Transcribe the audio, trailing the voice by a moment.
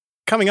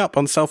Coming up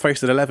on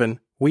Self-Hosted 11,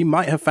 we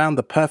might have found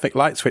the perfect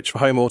light switch for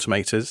home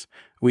automators.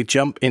 We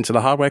jump into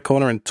the hardware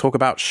corner and talk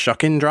about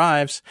shucking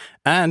drives.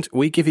 And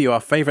we give you our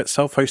favorite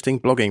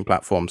self-hosting blogging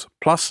platforms.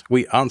 Plus,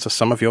 we answer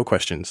some of your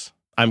questions.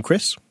 I'm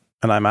Chris.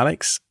 And I'm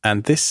Alex.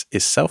 And this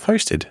is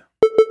Self-Hosted.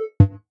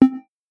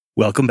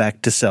 Welcome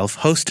back to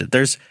Self-Hosted.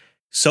 There's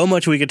so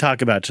much we could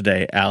talk about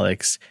today,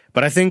 Alex.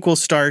 But I think we'll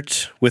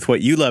start with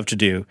what you love to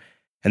do,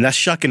 and that's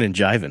shucking and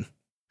jiving.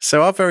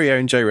 So our very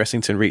own Joe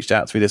Ressington reached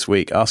out to me this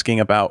week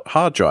asking about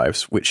hard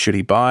drives. Which should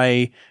he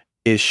buy?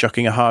 Is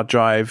shucking a hard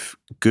drive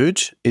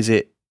good? Is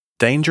it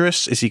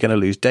dangerous? Is he going to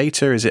lose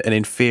data? Is it an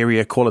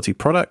inferior quality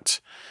product?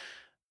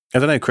 I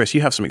don't know, Chris,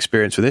 you have some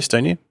experience with this,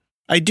 don't you?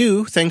 I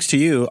do, thanks to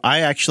you.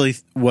 I actually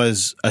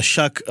was a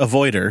shuck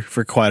avoider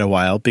for quite a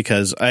while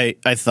because I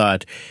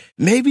thought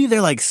maybe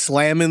they're like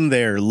slamming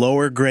their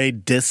lower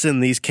grade discs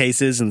in these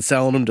cases and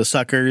selling them to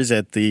suckers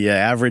at the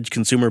average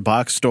consumer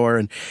box store.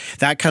 And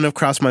that kind of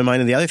crossed my mind.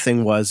 And the other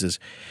thing is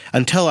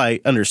until I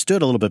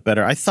understood a little bit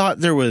better, I thought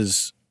there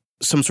was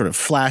some sort of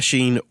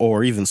flashing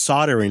or even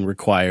soldering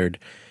required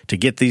to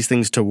get these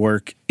things to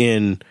work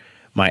in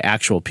my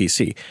actual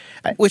PC,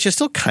 which is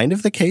still kind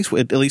of the case,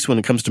 at least when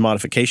it comes to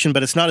modification,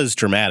 but it's not as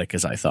dramatic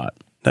as I thought.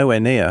 Nowhere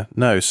near.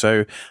 No.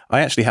 So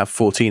I actually have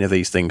 14 of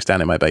these things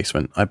down in my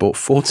basement. I bought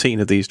 14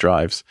 of these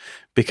drives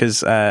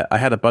because I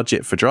had a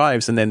budget for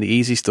drives, and then the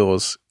Easy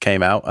Stores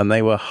came out and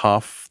they were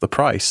half the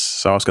price.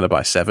 So I was going to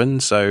buy 7.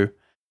 So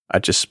I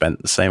just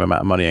spent the same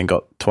amount of money and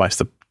got twice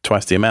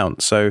the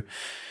amount. So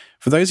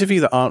for those of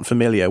you that aren't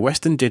familiar,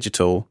 Western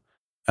Digital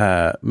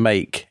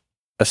make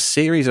a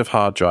series of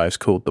hard drives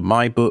called the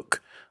MyBook,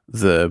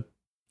 the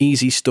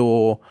Easy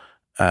Store.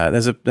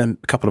 There's a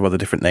couple of other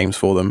different names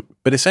for them,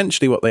 but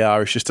essentially what they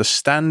are is just a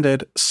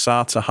standard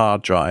SATA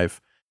hard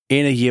drive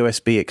in a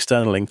USB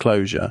external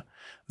enclosure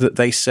that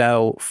they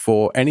sell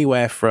for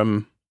anywhere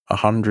from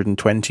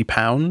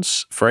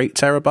 £120 for 8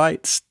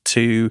 terabytes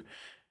to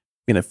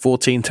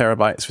 14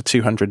 terabytes for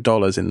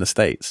 $200 in the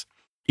States.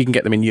 You can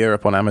get them in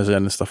Europe on Amazon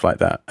and stuff like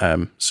that.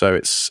 So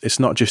it's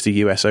not just a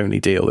US only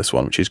deal, this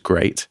one, which is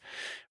great.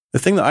 The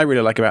thing that I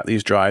really like about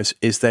these drives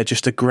is they're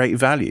just a great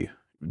value.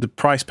 The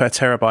price per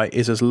terabyte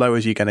is as low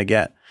as you're going to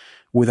get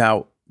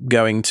without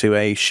going to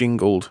a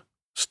shingled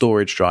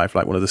storage drive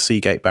like one of the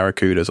Seagate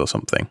Barracudas or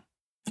something.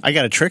 I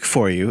got a trick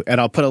for you,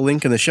 and I'll put a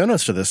link in the show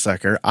notes to this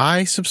sucker.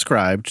 I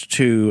subscribed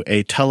to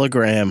a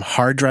Telegram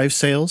hard drive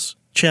sales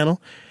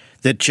channel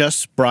that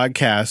just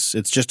broadcasts,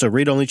 it's just a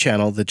read-only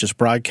channel that just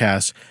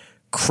broadcasts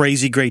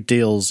crazy great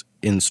deals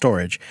in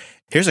storage.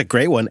 Here's a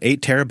great one,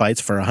 8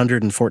 terabytes for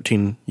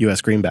 114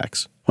 US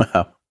greenbacks.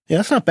 Wow. Yeah,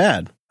 that's not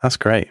bad. That's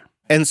great.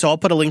 And so I'll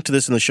put a link to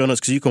this in the show notes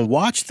because you can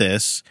watch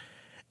this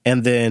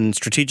and then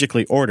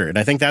strategically order it. And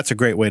I think that's a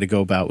great way to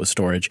go about with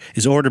storage,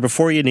 is order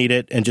before you need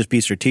it and just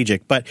be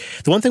strategic. But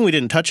the one thing we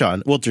didn't touch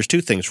on, well, there's 2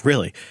 things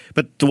really,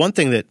 but the one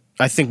thing that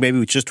I think maybe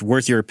it's just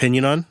worth your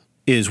opinion on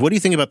is what do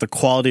you think about the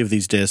quality of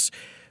these discs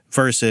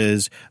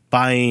versus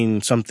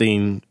buying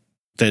something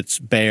that's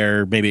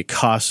bare, maybe it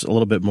costs a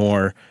little bit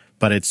more,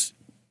 but it's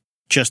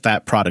just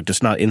that product.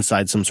 It's not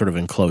inside some sort of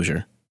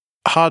enclosure.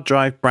 Hard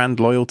drive brand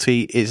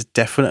loyalty is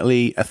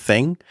definitely a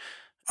thing.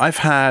 I've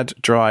had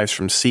drives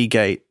from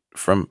Seagate,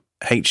 from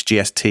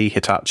HGST,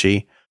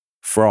 Hitachi,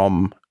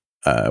 from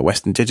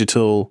Western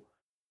Digital,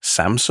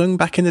 Samsung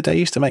back in the day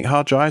used to make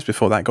hard drives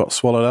before that got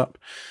swallowed up.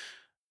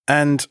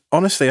 And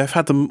honestly, I've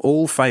had them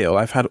all fail.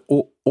 I've had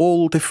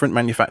all different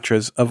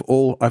manufacturers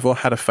I've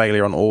had a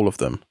failure on all of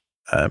them.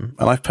 And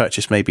I've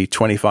purchased maybe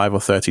 25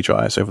 or 30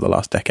 drives over the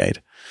last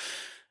decade.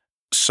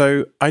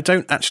 So I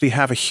don't actually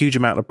have a huge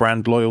amount of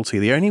brand loyalty.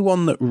 The only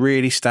one that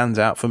really stands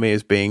out for me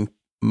as being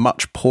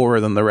much poorer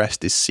than the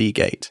rest is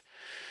Seagate.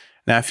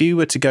 Now, if you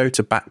were to go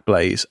to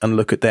Backblaze and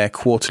look at their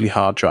quarterly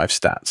hard drive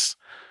stats,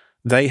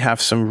 they have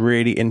some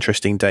really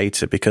interesting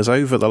data because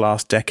over the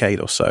last decade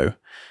or so,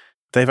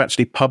 they've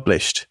actually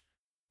published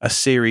a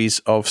series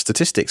of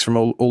statistics from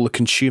all the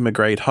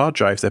consumer-grade hard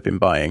drives they've been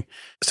buying.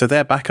 So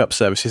their backup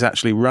service is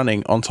actually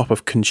running on top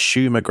of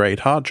consumer-grade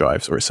hard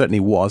drives, or it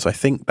certainly was. I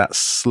think that's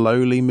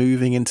slowly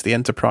moving into the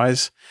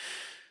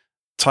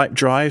enterprise-type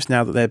drives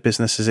now that their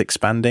business is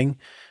expanding.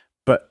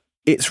 But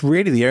it's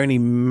really the only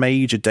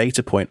major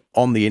data point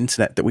on the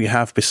internet that we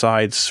have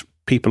besides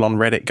people on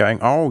Reddit going,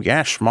 oh,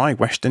 yes, my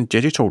Western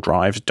Digital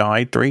drives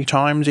died 3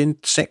 times in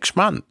 6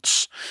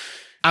 months.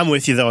 I'm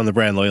with you, though, on the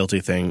brand loyalty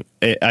thing.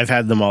 I've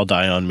had them all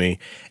die on me.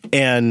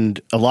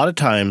 And a lot of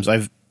times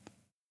I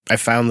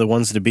found the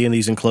ones that be in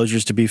these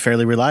enclosures to be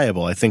fairly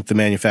reliable. I think the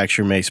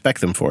manufacturer may spec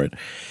them for it.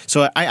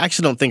 So I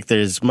actually don't think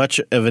there's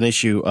much of an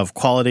issue of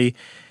quality.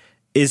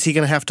 Is he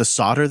going to have to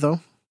solder,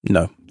 though?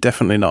 No,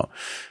 definitely not.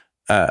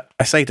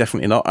 I say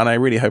definitely not, and I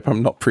really hope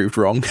I'm not proved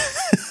wrong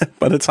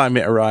by the time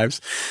it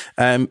arrives.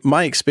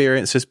 My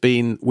experience has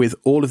been with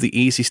all of the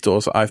Easy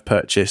Stores that I've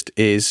purchased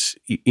is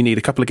you need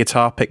a couple of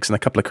guitar picks and a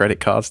couple of credit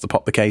cards to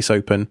pop the case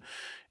open.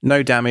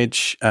 No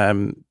damage,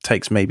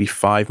 takes maybe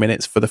 5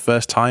 minutes for the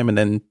first time, and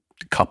then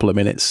a couple of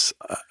minutes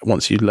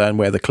once you learn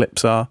where the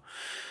clips are.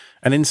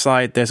 And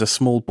inside, there's a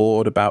small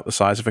board about the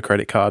size of a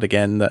credit card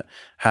again that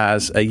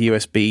has a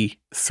USB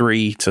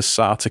 3 to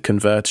SATA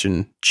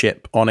conversion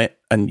chip on it.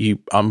 And you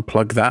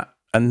unplug that,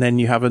 and then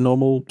you have a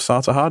normal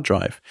SATA hard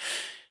drive.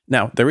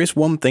 Now, there is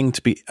one thing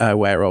to be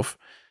aware of.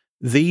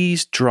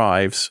 These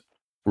drives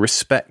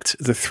respect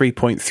the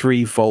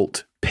 3.3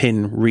 volt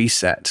pin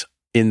reset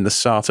in the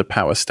SATA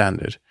power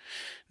standard.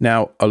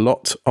 Now, a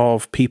lot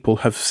of people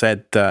have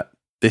said that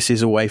this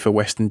is a way for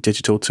Western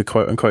Digital to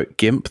quote-unquote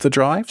gimp the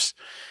drives,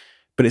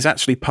 but it's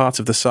actually part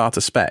of the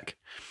SATA spec.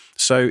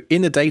 So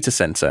in a data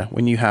center,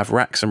 when you have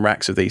racks and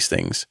racks of these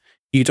things,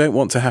 you don't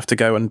want to have to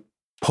go and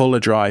pull a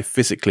drive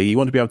physically. You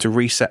want to be able to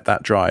reset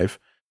that drive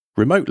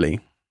remotely.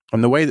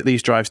 And the way that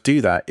these drives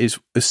do that is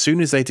as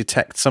soon as they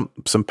detect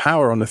some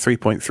power on the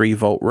 3.3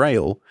 volt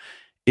rail,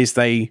 is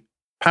they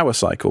power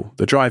cycle.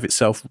 The drive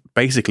itself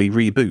basically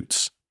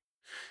reboots.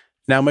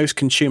 Now, most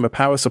consumer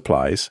power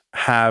supplies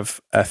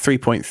have a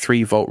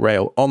 3.3 volt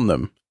rail on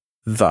them.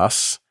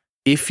 Thus,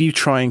 if you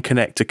try and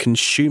connect a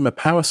consumer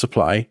power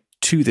supply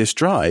to this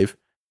drive,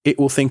 it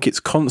will think it's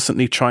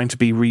constantly trying to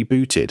be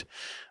rebooted.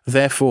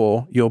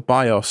 Therefore, your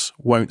BIOS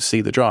won't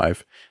see the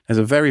drive. There's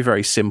a very,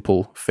 very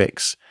simple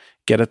fix.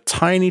 Get a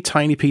tiny,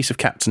 tiny piece of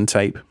Kapton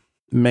tape,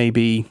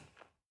 maybe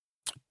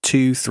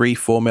 2, 3,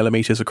 4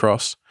 millimeters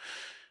across.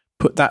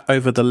 Put that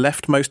over the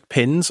leftmost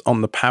pins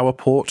on the power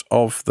port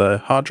of the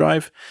hard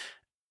drive,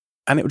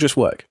 and it will just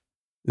work.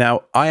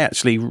 Now, I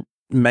actually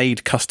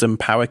made custom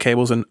power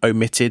cables and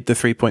omitted the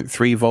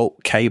 3.3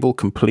 volt cable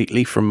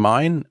completely from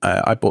mine.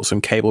 I bought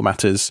some Cable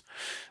Matters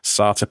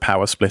SATA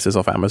power splitters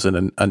off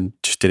Amazon and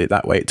just did it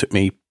that way. It took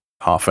me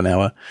half an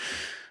hour.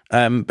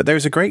 But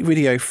there's a great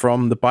video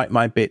from the Byte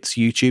My Bits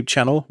YouTube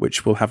channel,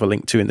 which we'll have a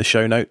link to in the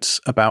show notes,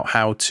 about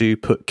how to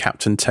put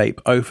Kapton tape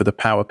over the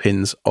power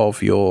pins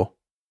of your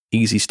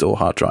EasyStore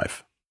hard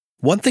drive.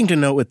 One thing to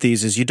note with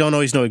these is you don't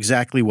always know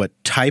exactly what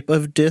type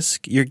of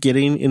disk you're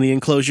getting in the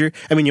enclosure.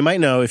 I mean, you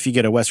might know if you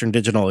get a Western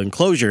Digital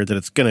enclosure that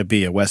it's going to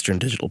be a Western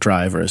Digital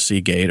drive or a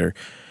Seagate or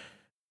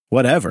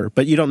whatever,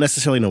 but you don't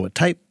necessarily know what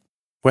type.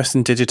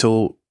 Western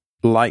Digital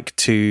like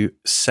to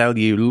sell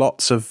you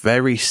lots of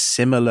very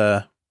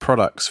similar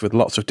products with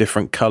lots of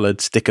different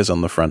colored stickers on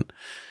the front.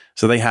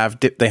 So they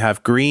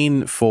have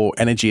green for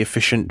energy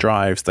efficient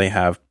drives. They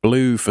have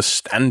blue for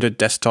standard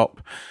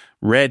desktop.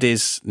 Red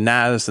is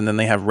NAS, and then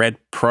they have Red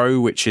Pro,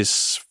 which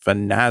is for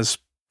NAS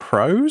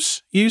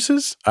Pros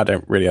users. I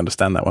don't really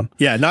understand that one.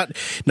 Yeah,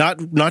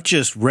 not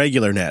just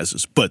regular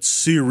NASs, but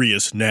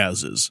serious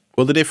NASs.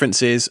 Well, the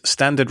difference is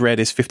standard Red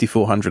is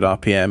 5400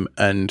 RPM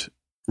and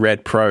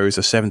Red Pros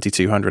are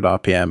 7200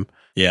 RPM.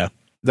 Yeah.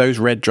 Those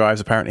Red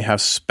drives apparently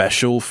have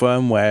special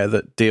firmware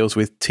that deals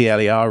with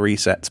TLER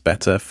resets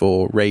better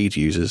for RAID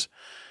users.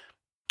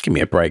 Give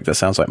me a break. That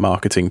sounds like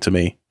marketing to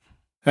me.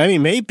 I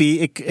mean,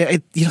 maybe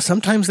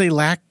sometimes they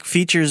lack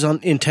features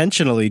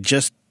intentionally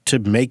just to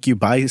make you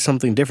buy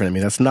something different. I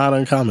mean, that's not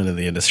uncommon in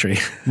the industry.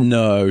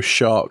 No,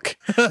 shock.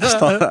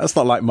 That's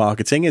not like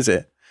marketing, is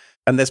it?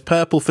 And there's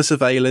purple for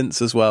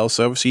surveillance as well.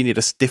 So obviously you need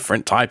a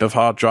different type of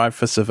hard drive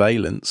for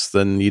surveillance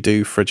than you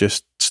do for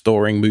just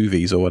storing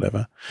movies or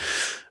whatever.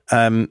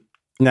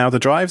 Now, the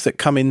drives that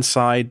come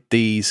inside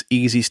these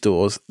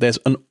EasyStores, there's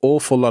an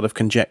awful lot of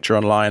conjecture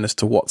online as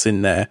to what's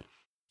in there.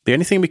 The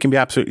only thing we can be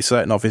absolutely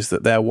certain of is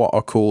that they're what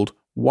are called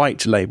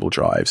white label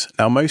drives.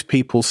 Now, most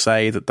people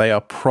say that they are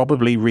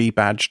probably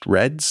rebadged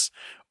Reds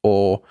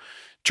or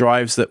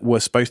drives that were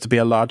supposed to be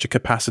a larger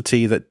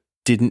capacity that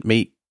didn't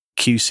meet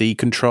QC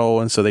control.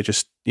 And so they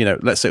just,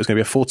 let's say it was going to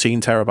be a 14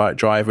 terabyte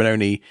drive and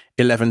only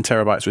 11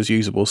 terabytes was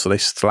usable. So they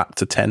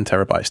slapped a 10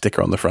 terabyte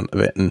sticker on the front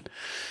of it. And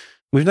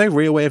we've no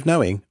real way of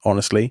knowing,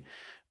 honestly,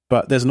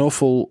 but there's an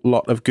awful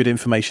lot of good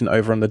information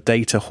over on the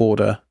Data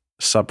Hoarder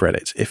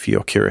subreddit if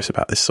you're curious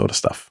about this sort of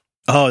stuff.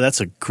 Oh, that's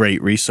a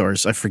great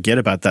resource. I forget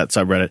about that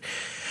subreddit.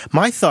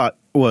 My thought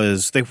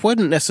was they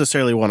wouldn't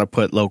necessarily want to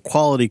put low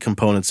quality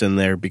components in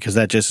there because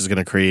that just is going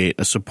to create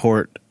a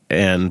support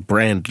and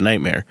brand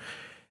nightmare.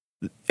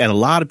 And a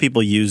lot of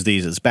people use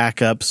these as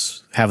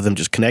backups, have them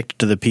just connected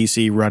to the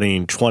PC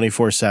running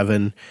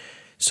 24/7.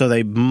 So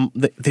they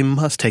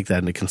must take that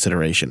into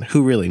consideration.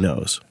 Who really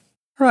knows?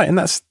 Right, and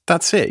that's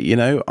it.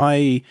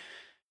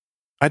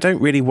 I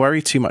don't really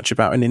worry too much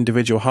about an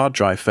individual hard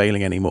drive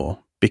failing anymore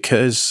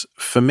because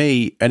for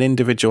me, an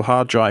individual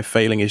hard drive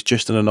failing is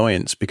just an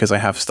annoyance because I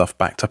have stuff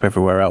backed up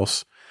everywhere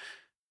else.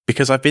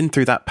 Because I've been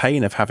through that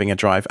pain of having a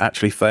drive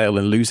actually fail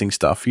and losing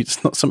stuff.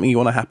 It's not something you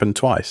want to happen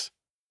twice.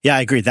 Yeah,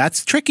 I agree.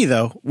 That's tricky,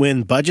 though.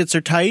 When budgets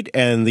are tight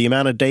and the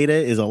amount of data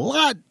is a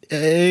lot,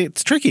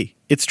 it's tricky.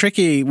 It's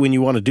tricky when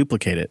you want to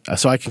duplicate it.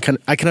 So I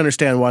can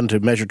understand wanting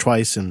to measure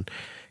twice and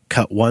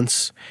cut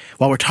once.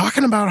 While we're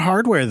talking about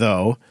hardware,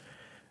 though,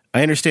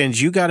 I understand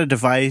you got a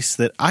device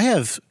that I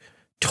have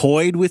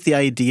toyed with the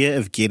idea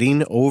of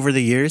getting over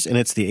the years, and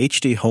it's the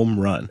HD Home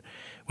Run,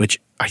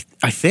 which I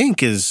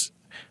think is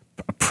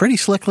a pretty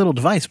slick little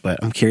device,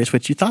 but I'm curious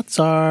what your thoughts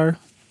are.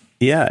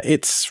 Yeah,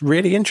 it's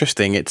really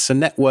interesting. It's a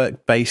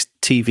network-based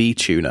TV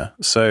tuner.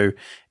 So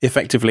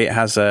effectively it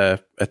has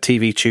a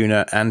TV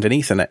tuner and an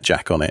Ethernet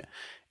jack on it.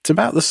 It's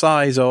about the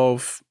size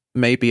of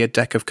maybe a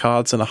deck of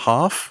cards and a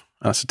half.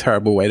 That's a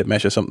terrible way to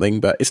measure something,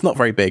 but it's not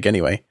very big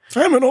anyway.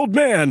 I'm an old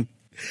man.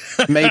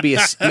 maybe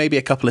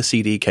a couple of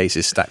CD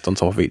cases stacked on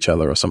top of each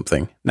other or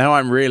something. Now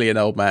I'm really an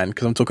old man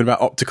because I'm talking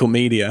about optical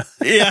media.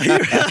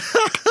 Yeah.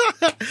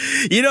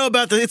 You know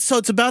about it's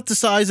about the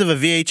size of a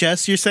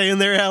VHS. You're saying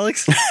there,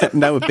 Alex?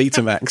 No, a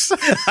Betamax.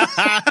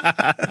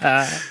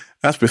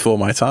 That's before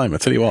my time. I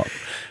tell you what.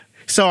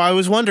 So I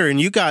was wondering,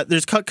 because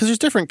there's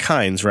different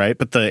kinds, right?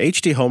 But the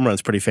HD Home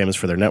Run's pretty famous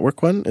for their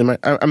network one. And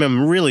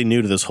I'm really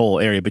new to this whole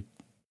area, but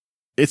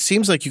it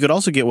seems like you could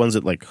also get ones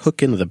that like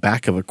hook into the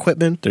back of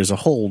equipment. There's a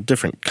whole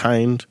different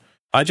kind.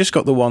 I just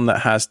got the one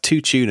that has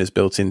 2 tuners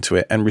built into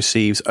it and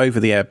receives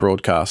over-the-air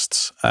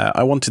broadcasts.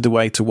 I wanted a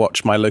way to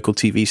watch my local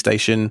TV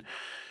station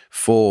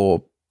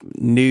for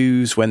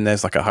news when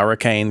there's like a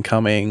hurricane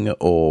coming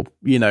or,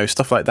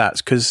 stuff like that,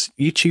 because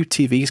YouTube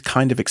TV is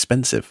kind of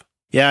expensive.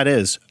 Yeah, it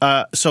is.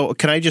 So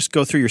can I just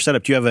go through your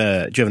setup? Do you have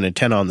an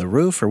antenna on the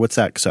roof, or what's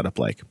that setup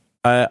like?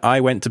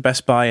 I went to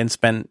Best Buy and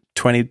spent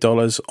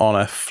 $20 on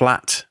a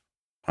flat.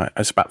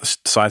 It's about the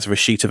size of a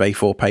sheet of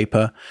A4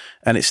 paper,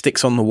 and it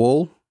sticks on the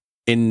wall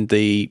in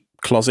the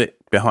closet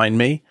behind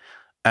me,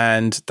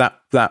 and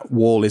that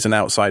wall is an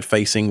outside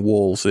facing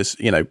wall. So it's,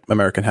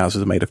 American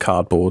houses are made of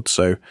cardboard,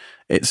 so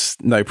it's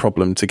no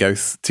problem to go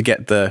to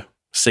get the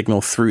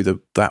signal through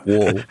that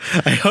wall.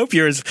 I hope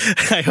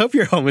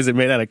your home isn't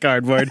made out of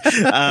cardboard.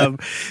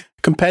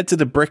 Compared to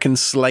the brick and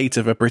slate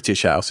of a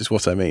British house is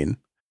what I mean.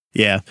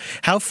 Yeah.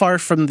 How far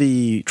from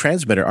the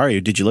transmitter are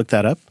you? Did you look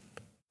that up?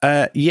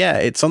 Yeah,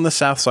 it's on the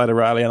south side of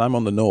Raleigh and I'm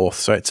on the north,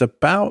 so it's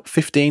about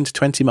 15 to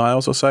 20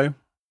 miles or so.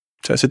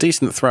 So it's a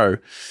decent throw.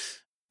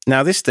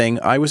 Now, this thing,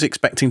 I was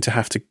expecting to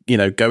have to,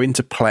 go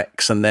into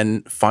Plex and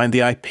then find the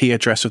IP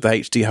address of the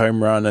HD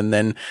Home Run and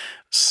then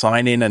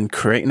sign in and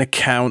create an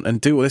account and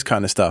do all this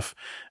kind of stuff.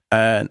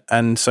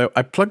 And so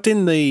I plugged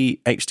in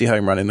the HD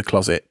Home Run in the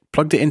closet,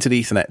 plugged it into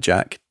the Ethernet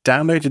jack,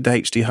 downloaded the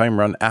HD Home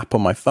Run app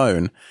on my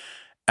phone,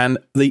 and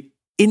the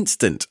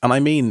instant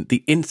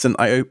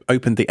I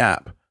opened the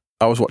app,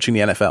 I was watching the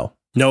NFL.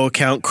 No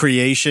account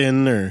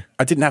creation or...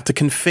 I didn't have to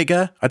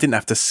configure. I didn't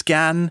have to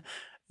scan.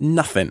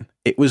 Nothing.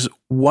 It was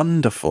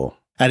wonderful.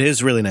 That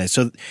is really nice.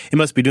 So it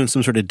must be doing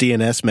some sort of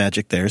DNS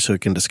magic there so it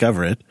can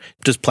discover it.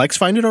 Does Plex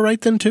find it all right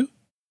then too?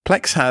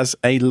 Plex has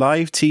a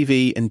live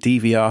TV and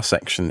DVR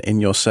section in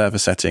your server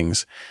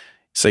settings.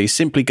 So you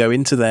simply go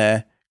into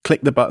there,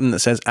 click the button that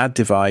says Add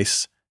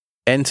Device,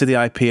 enter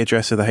the IP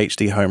address of the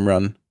HD Home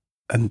Run,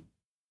 and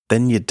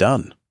then you're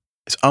done.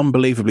 It's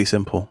unbelievably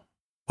simple.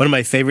 One of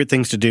my favorite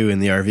things to do in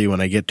the RV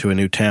when I get to a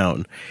new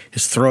town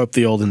is throw up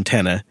the old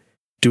antenna,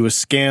 do a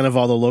scan of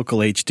all the local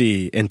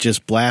HD, and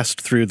just blast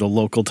through the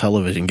local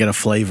television, get a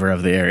flavor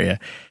of the area.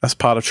 That's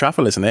part of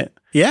travel, isn't it?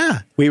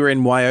 Yeah. We were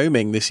in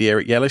Wyoming this year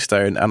at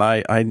Yellowstone, and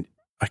I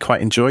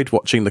quite enjoyed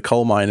watching the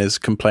coal miners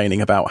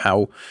complaining about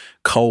how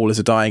coal is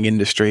a dying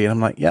industry. And I'm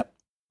like, yep,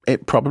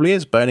 it probably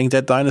is. Burning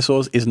dead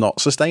dinosaurs is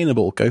not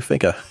sustainable. Go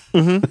figure.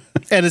 Mm-hmm.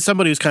 And as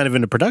somebody who's kind of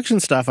into production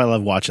stuff, I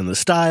love watching the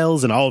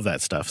styles and all of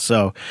that stuff.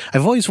 So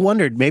I've always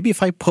wondered, maybe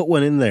if I put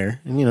one in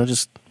there and,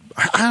 just,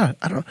 I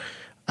don't know.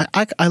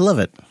 I love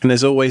it. And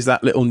there's always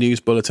that little news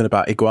bulletin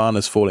about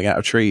iguanas falling out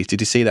of trees. Did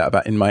you see that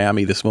about in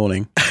Miami this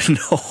morning?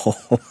 No.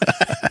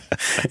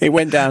 It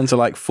went down to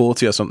like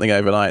 40 or something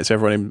overnight. So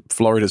everyone in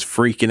Florida's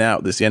freaking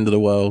out. This is the end of the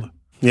world.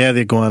 Yeah,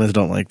 the iguanas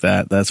don't like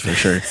that. That's for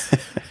sure.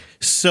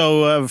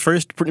 So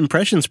first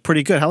impression's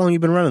pretty good. How long have you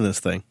been running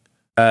this thing?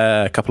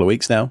 A couple of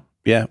weeks now.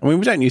 Yeah. I mean,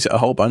 we don't use it a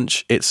whole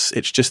bunch. It's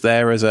just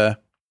there as I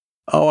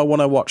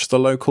want to watch the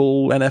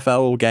local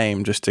NFL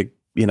game just to,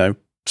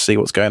 see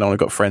what's going on. I've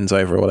got friends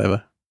over or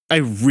whatever. I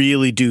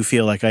really do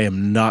feel like I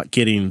am not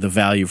getting the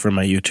value from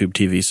my YouTube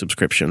TV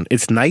subscription.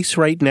 It's nice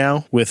right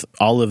now with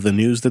all of the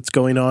news that's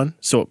going on,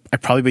 so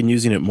I've probably been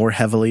using it more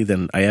heavily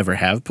than I ever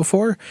have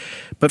before.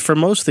 But for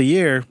most of the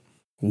year,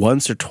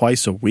 once or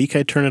twice a week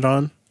I turn it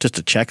on just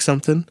to check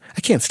something. I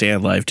can't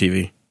stand live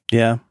TV.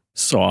 Yeah.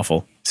 It's so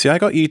awful. See, I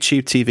got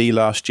YouTube TV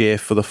last year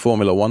for the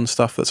Formula One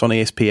stuff that's on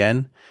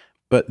ESPN,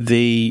 but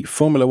the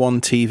Formula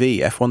One TV,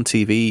 F1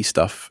 TV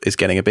stuff is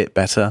getting a bit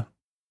better.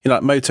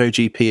 Like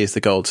MotoGP is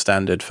the gold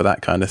standard for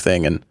that kind of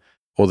thing,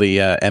 or the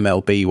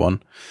MLB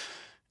one.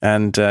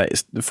 And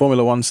the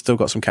Formula One's still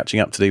got some catching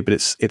up to do, but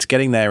it's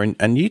getting there. And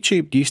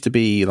YouTube used to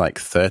be like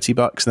 $30,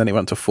 and then it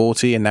went to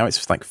 40, and now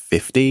it's like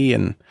 50.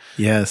 And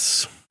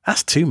yes,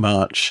 that's too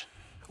much.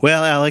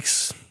 Well,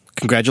 Alex,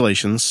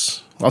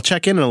 congratulations. I'll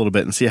check in a little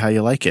bit and see how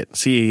you like it.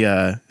 See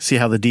how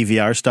the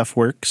DVR stuff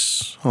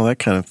works, all that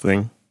kind of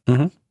thing.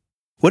 Mm-hmm.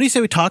 What do you say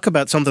we talk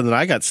about something that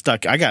I got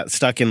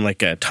stuck in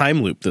like a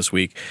time loop this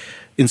week,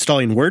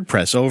 installing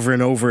WordPress over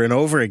and over and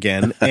over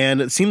again. And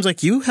it seems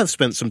like you have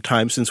spent some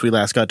time since we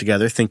last got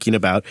together thinking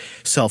about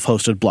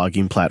self-hosted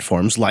blogging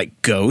platforms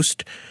like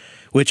Ghost,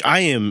 which I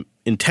am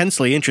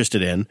intensely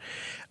interested in.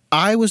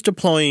 I was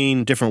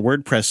deploying different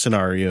WordPress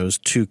scenarios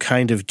to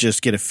kind of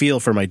just get a feel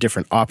for my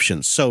different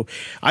options. So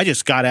I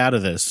just got out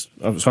of this.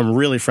 So I'm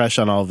really fresh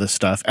on all of this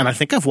stuff. And I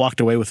think I've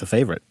walked away with a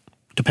favorite,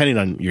 depending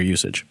on your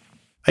usage.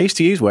 I used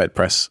to use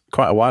WordPress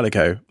quite a while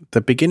ago.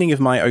 The beginning of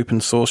my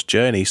open source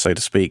journey, so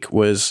to speak,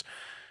 was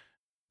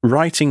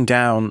writing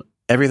down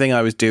everything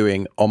I was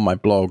doing on my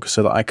blog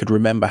so that I could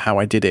remember how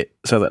I did it,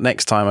 so that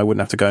next time I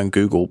wouldn't have to go and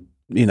Google,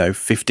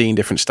 15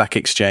 different Stack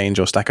Exchange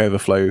or Stack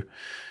Overflow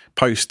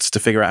posts to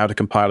figure out how to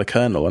compile a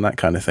kernel and that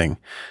kind of thing.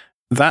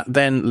 That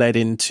then led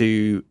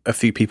into a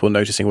few people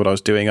noticing what I was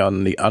doing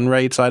on the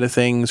Unraid side of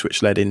things,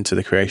 which led into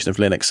the creation of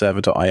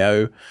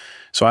linuxserver.io.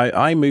 So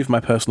I moved my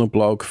personal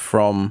blog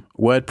from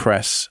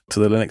WordPress to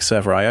the Linux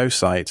Server IO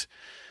site.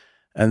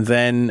 And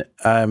then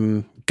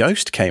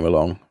Ghost came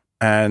along,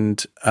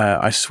 and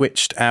I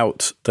switched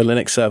out the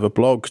Linux Server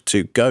blog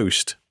to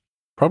Ghost,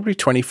 probably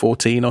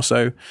 2014 or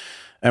so.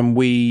 And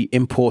we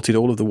imported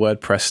all of the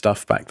WordPress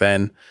stuff back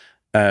then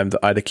that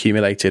I'd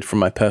accumulated from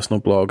my personal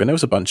blog. And there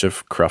was a bunch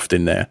of cruft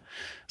in there,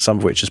 some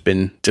of which has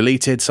been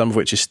deleted, some of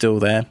which is still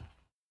there.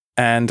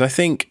 And I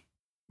think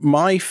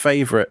my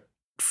favorite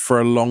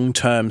for a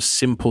long-term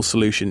simple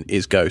solution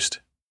is Ghost,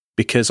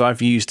 because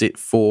I've used it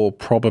for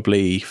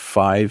probably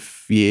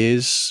 5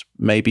 years,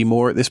 maybe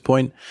more at this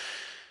point.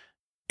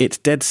 It's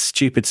dead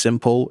stupid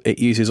simple. It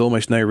uses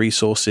almost no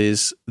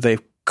resources.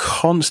 They've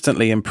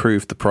constantly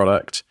improved the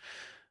product.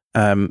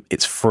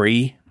 It's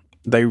free.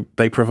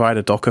 They provide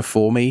a Docker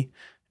for me,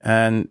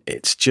 and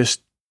it's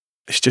just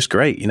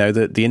great.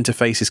 The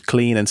interface is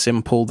clean and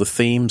simple. The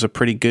themes are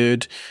pretty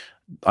good.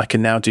 I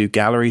can now do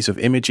galleries of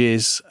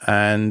images,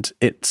 and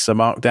it's a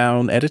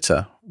Markdown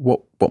editor.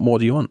 What more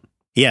do you want?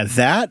 Yeah,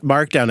 that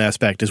Markdown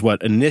aspect is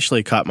what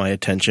initially caught my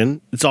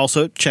attention. It's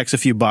also checks a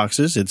few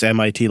boxes. It's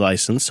MIT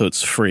licensed, so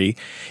it's free.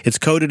 It's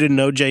coded in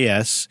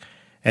Node.js,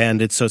 and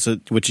it's a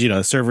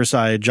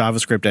server-side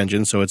JavaScript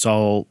engine, so it's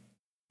all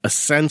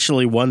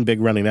essentially one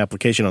big running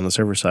application on the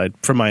server side,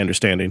 from my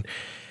understanding.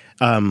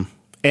 And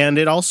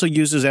it also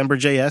uses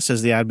Ember.js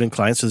as the admin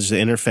client, so there's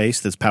an interface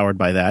that's powered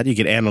by that. You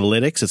get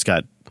analytics. It's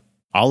got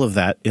all of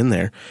that in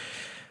there.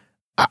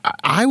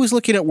 I was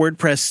looking at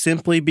WordPress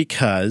simply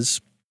because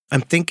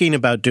I'm thinking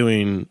about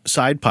doing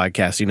side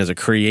podcasting as a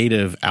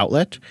creative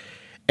outlet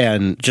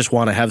and just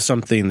want to have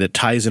something that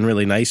ties in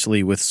really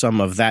nicely with some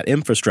of that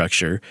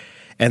infrastructure.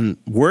 And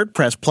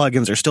WordPress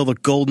plugins are still the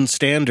golden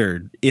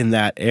standard in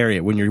that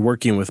area when you're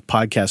working with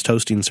podcast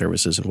hosting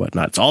services and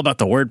whatnot. It's all about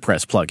the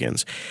WordPress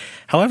plugins.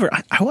 However,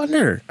 I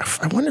wonder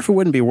if it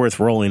wouldn't be worth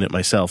rolling it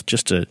myself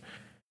just to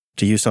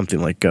use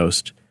something like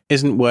Ghost.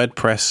 Isn't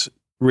WordPress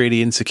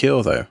really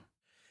insecure, though?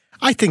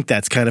 I think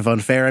that's kind of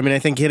unfair. I mean, I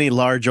think any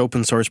large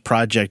open source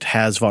project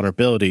has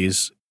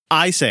vulnerabilities.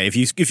 I say if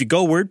you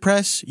go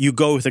WordPress, you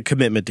go with a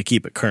commitment to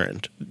keep it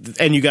current.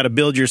 And you got to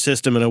build your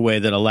system in a way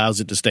that allows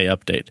it to stay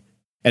updated.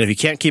 And if you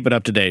can't keep it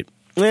up to date,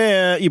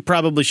 you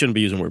probably shouldn't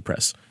be using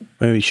WordPress.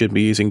 Maybe you shouldn't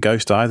be using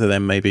Ghost either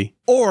then, maybe.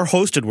 Or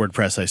hosted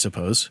WordPress, I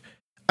suppose.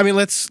 I mean,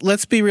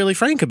 let's be really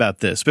frank about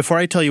this. Before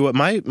I tell you what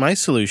my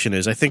solution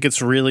is, I think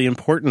it's really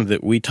important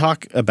that we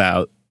talk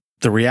about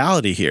the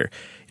reality here.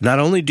 Not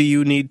only do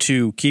you need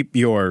to keep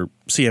your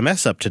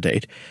CMS up to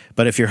date,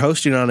 but if you're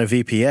hosting on a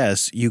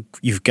VPS,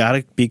 you've got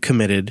to be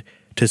committed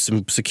to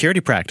some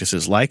security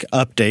practices like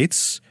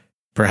updates,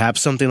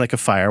 perhaps something like a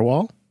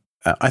firewall.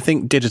 I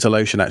think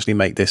DigitalOcean actually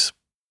make this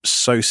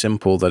so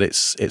simple that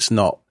it's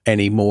not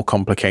any more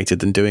complicated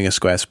than doing a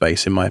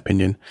Squarespace, in my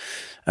opinion.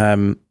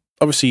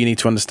 Obviously, you need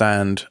to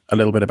understand a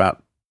little bit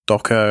about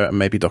Docker and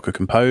maybe Docker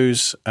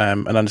Compose,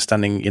 and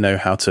understanding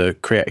how to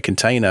create a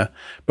container.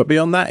 But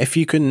beyond that, if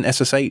you can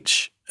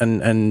SSH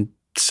and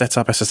set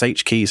up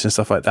SSH keys and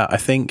stuff like that, I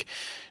think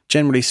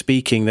generally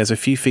speaking, there's a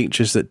few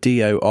features that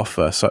DO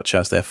offer, such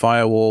as their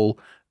firewall,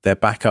 their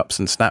backups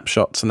and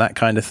snapshots and that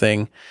kind of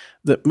thing,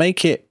 that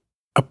make it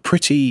a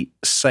pretty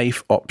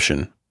safe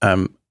option.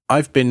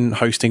 I've been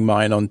hosting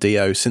mine on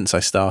DO since I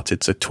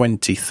started, so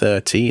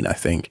 2013, I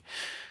think,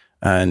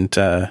 and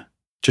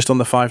just on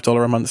the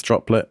 $5 a month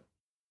droplet,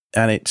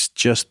 and it's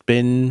just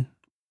been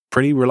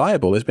pretty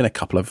reliable. There's been a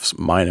couple of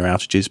minor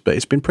outages, but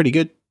it's been pretty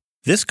good.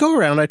 This go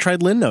around, I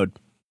tried Linode.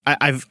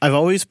 I've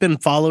always been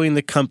following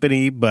the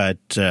company, but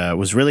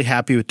was really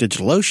happy with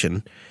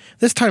DigitalOcean.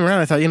 This time around,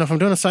 I thought, if I'm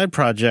doing a side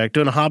project,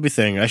 doing a hobby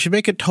thing, I should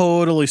make it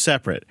totally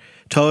separate,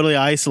 totally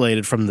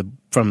isolated from the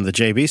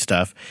JB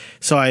stuff.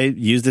 So I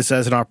used this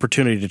as an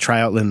opportunity to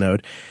try out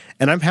Linode,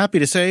 and I'm happy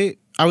to say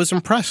I was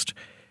impressed.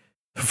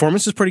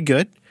 Performance is pretty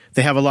good.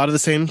 They have a lot of the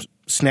same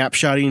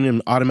snapshotting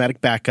and automatic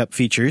backup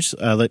features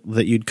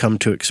that you'd come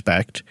to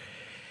expect.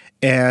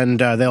 And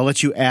they'll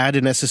let you add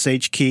an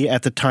SSH key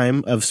at the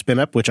time of spin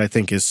up, which I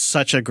think is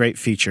such a great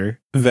feature.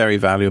 Very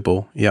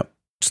valuable. Yep.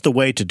 It's the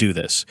way to do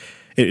this.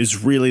 It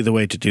is really the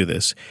way to do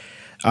this.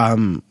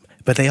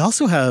 But they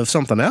also have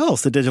something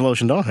else that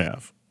DigitalOcean don't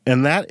have.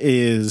 And that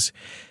is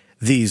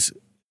these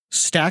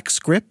stack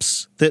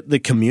scripts that the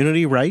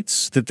community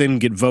writes that then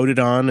get voted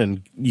on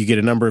and you get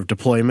a number of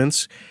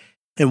deployments.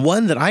 And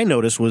one that I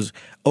noticed was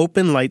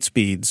Open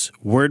Lightspeed's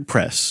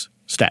WordPress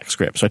stack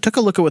script. So I took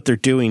a look at what they're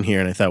doing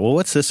here and I thought, well,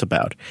 what's this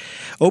about?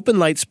 Open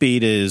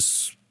Lightspeed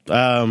is,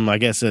 I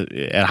guess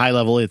at high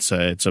level, it's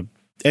a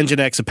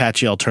Nginx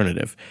Apache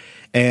alternative.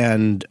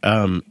 And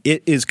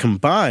it is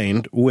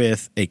combined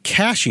with a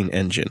caching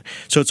engine.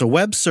 So it's a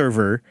web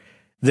server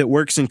that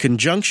works in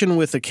conjunction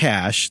with a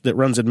cache that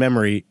runs in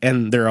memory,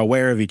 and they're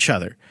aware of each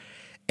other.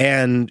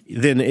 And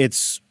then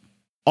it's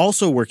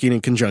also working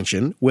in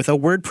conjunction with a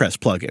WordPress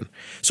plugin.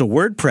 So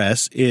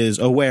WordPress is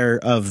aware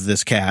of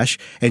this cache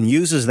and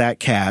uses that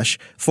cache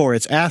for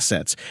its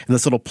assets. And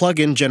this little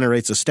plugin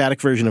generates a static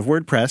version of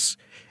WordPress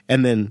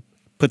and then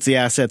puts the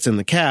assets in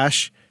the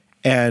cache,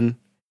 and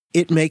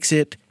it makes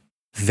it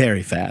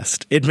very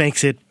fast. It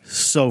makes it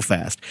so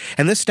fast.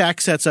 And this stack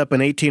sets up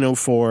an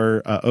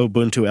 1804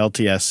 Ubuntu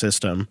LTS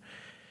system.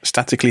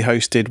 Statically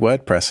hosted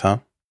WordPress, huh?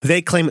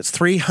 They claim it's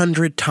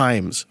 300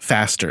 times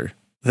faster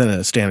than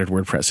a standard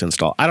WordPress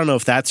install. I don't know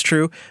if that's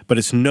true, but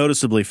it's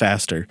noticeably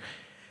faster.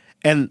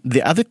 And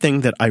the other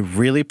thing that I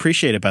really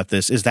appreciate about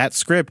this is that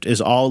script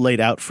is all laid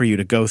out for you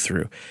to go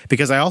through.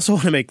 Because I also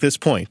want to make this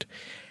point.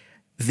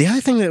 The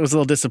other thing that was a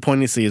little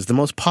disappointing to see is the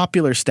most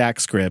popular stack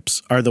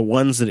scripts are the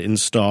ones that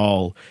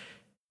install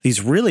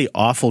these really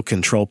awful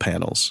control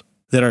panels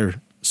that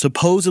are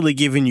supposedly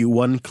giving you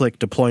one-click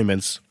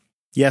deployments.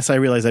 Yes, I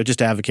realize I've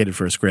just advocated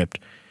for a script.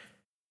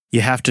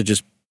 You have to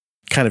just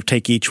kind of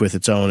take each with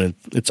its own, and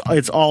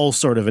it's all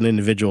sort of an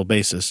individual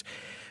basis.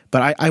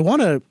 But I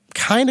want to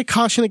kind of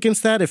caution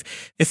against that.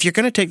 If you're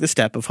going to take the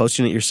step of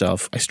hosting it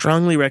yourself, I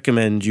strongly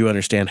recommend you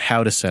understand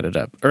how to set it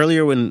up.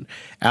 Earlier when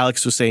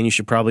Alex was saying you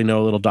should probably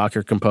know a little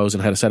Docker Compose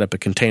and how to set up a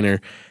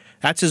container,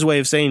 that's his way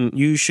of saying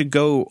you should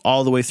go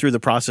all the way through the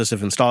process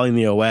of installing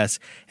the OS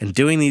and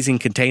doing these in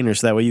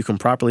containers so that way you can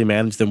properly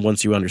manage them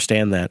once you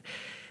understand that.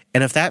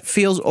 And if that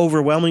feels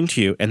overwhelming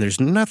to you, and there's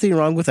nothing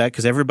wrong with that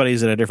because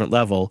everybody's at a different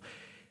level,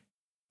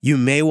 you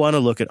may want to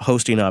look at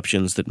hosting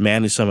options that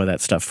manage some of that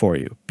stuff for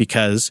you,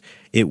 because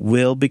it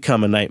will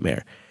become a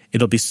nightmare.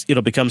 It'll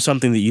become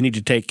something that you need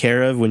to take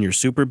care of when you're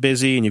super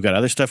busy and you've got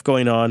other stuff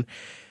going on.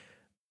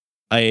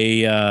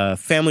 A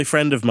family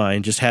friend of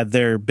mine just had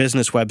their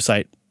business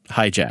website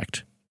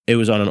hijacked. It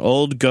was on an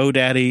old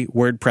GoDaddy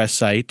WordPress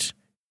site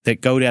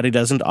that GoDaddy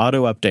doesn't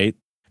auto-update.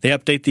 They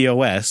update the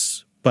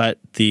OS, but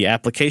the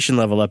application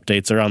level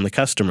updates are on the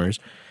customers.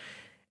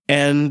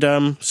 And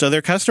so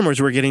their customers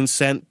were getting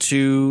sent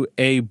to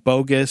a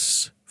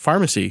bogus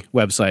pharmacy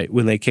website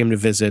when they came to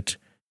visit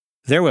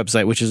their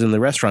website, which is in the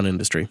restaurant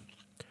industry.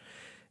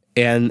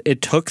 And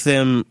it took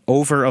them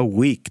over a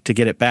week to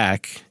get it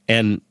back,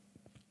 and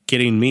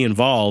getting me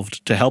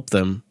involved to help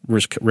them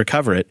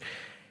recover it.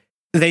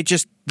 It's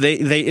just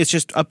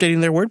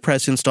updating their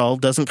WordPress install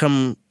doesn't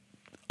come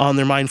on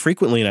their mind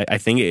frequently. And I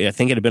think it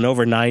had been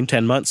over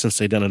 9-10 months since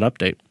they'd done an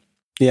update.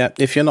 Yeah,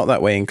 if you're not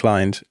that way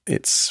inclined,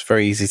 it's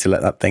very easy to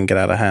let that thing get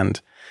out of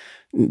hand.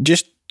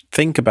 Just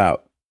think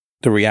about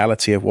the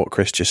reality of what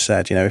Chris just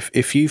said. You know,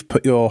 if you've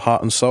put your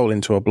heart and soul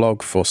into a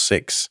blog for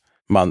 6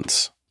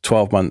 months,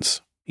 12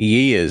 months,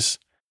 years,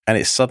 and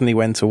it suddenly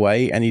went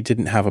away and you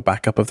didn't have a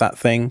backup of that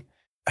thing,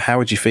 how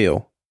would you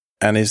feel?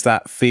 And is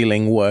that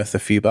feeling worth a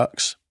few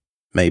bucks?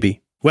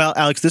 Maybe. Well,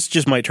 Alex, this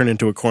just might turn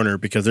into a corner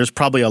because there's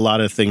probably a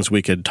lot of things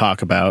we could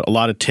talk about, a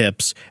lot of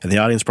tips, and the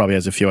audience probably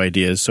has a few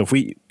ideas. So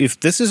if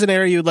this is an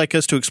area you'd like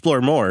us to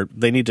explore more,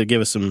 they need to give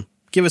us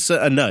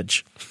a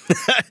nudge.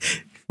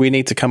 We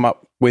need to come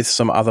up with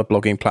some other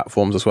blogging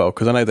platforms as well,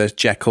 because I know there's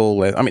Jekyll.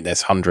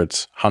 There's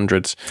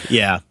hundreds.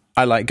 Yeah.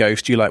 I like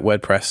Ghost, you like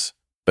WordPress,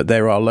 but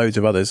there are loads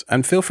of others.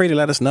 And feel free to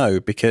let us know,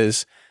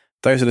 because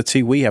those are the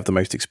two we have the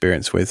most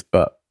experience with,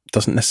 but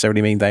doesn't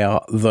necessarily mean they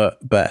are the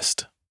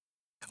best.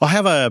 I'll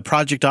have a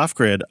Project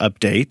Off-Grid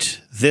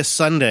update. This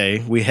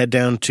Sunday, we head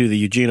down to the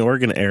Eugene,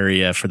 Oregon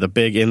area for the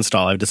big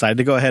install. I've decided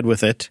to go ahead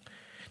with it.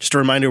 Just a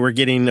reminder, we're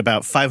getting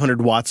about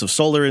 500 watts of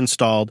solar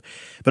installed.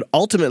 But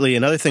ultimately,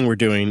 another thing we're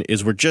doing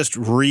is we're just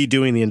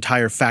redoing the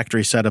entire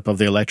factory setup of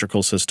the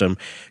electrical system,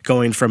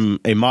 going from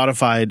a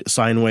modified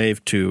sine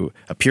wave to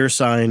a pure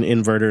sine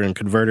inverter and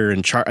converter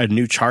and a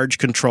new charge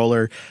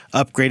controller,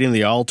 upgrading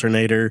the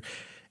alternator,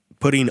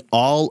 putting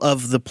all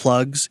of the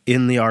plugs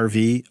in the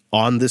RV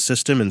on the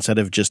system instead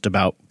of just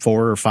about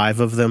 4 or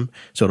 5 of them.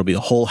 So it'll be a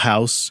whole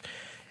house.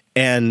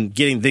 And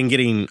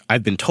getting,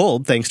 I've been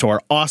told, thanks to our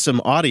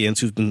awesome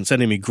audience who's been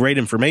sending me great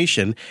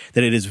information,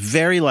 that it is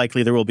very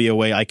likely there will be a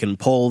way I can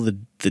pull the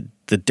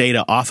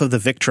data off of the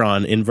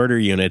Victron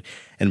inverter unit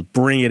and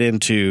bring it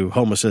into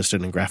Home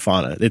Assistant and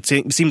Grafana. It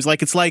seems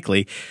like it's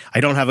likely.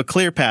 I don't have a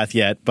clear path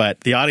yet,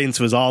 but the audience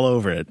was all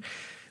over it.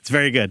 It's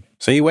very good.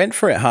 So you went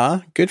for it,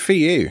 huh? Good for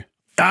you.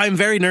 I'm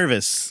very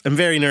nervous.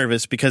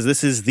 Because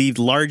this is the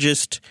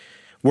largest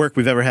work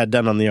we've ever had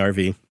done on the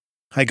RV.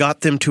 I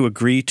got them to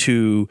agree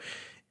to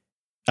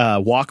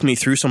walk me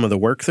through some of the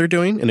work they're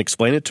doing and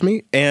explain it to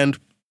me, and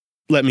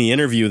let me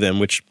interview them,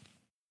 which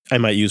I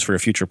might use for a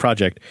future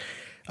project,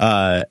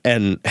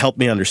 and help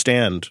me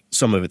understand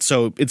some of it.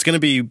 So it's going to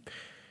be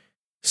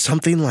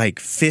something like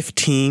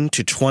 15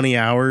 to 20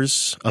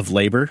 hours of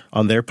labor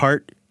on their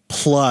part,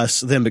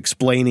 plus them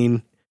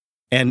explaining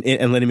and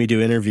letting me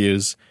do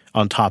interviews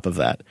on top of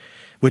that,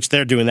 which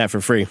they're doing that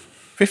for free.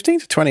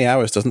 15 to 20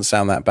 hours doesn't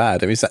sound that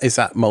bad. I mean, is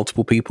that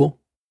multiple people?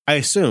 I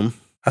assume.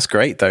 That's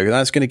great, though.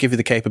 That's going to give you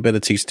the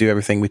capabilities to do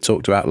everything we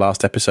talked about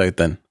last episode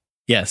then.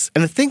 Yes.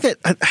 And the thing that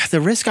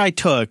the risk I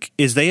took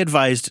is they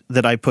advised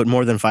that I put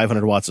more than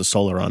 500 watts of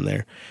solar on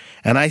there.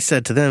 And I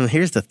said to them,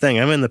 here's the thing.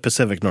 I'm in the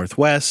Pacific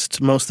Northwest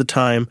most of the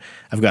time.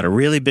 I've got a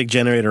really big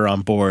generator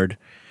on board.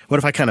 What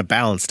if I kind of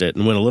balanced it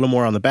and went a little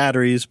more on the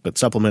batteries, but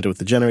supplemented with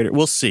the generator?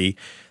 We'll see.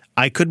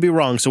 I could be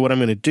wrong. So what I'm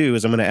going to do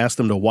is I'm going to ask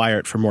them to wire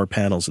it for more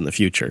panels in the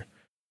future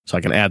so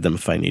I can add them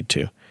if I need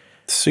to.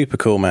 Super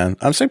cool, man.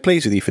 I'm so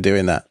pleased with you for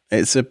doing that.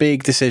 It's a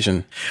big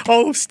decision.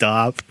 Oh,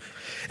 stop.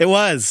 It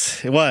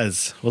was.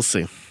 We'll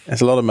see.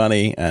 It's a lot of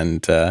money,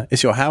 and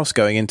is your house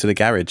going into the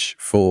garage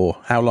for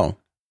how long?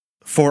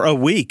 For a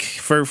week,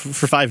 for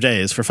 5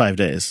 days. For 5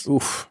 days.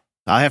 Oof.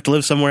 I have to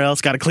live somewhere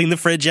else. Got to clean the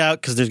fridge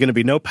out because there's going to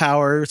be no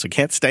power, so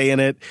can't stay in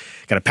it.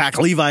 Got to pack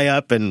Levi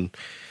up, and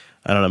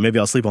I don't know, maybe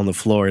I'll sleep on the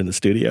floor in the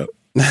studio.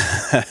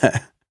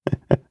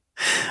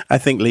 I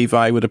think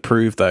Levi would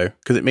approve, though,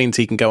 because it means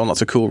he can go on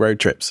lots of cool road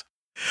trips.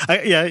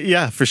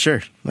 Yeah, for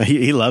sure.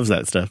 He loves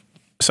that stuff.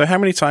 So how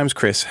many times,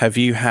 Chris, have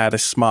you had a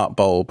smart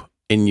bulb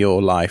in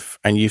your life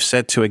and you've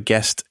said to a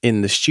guest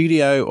in the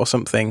studio or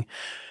something,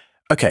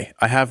 okay,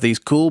 I have these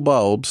cool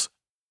bulbs,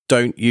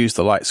 don't use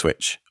the light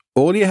switch.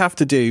 All you have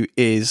to do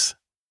is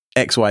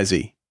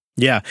XYZ.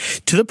 Yeah,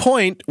 to the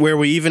point where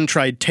we even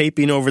tried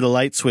taping over the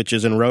light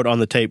switches and wrote on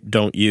the tape,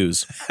 don't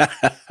use.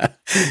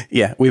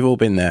 Yeah, we've all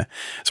been there.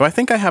 So I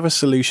think I have a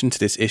solution to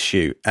this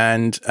issue.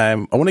 And I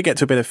want to get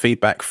to a bit of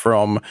feedback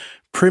from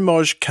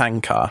Primoj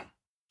Kankar.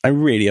 I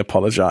really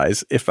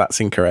apologize if that's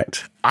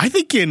incorrect. I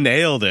think you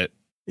nailed it.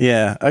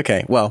 Yeah,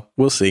 okay. Well,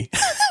 we'll see.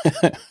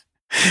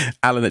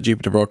 Alan at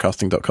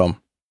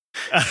jupiterbroadcasting.com.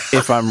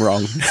 If I'm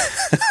wrong.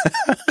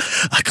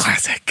 A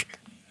classic.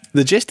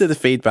 The gist of the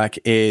feedback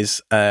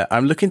is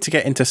I'm looking to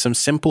get into some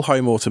simple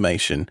home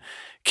automation.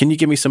 Can you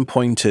give me some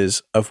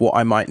pointers of what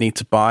I might need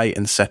to buy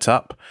and set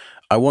up?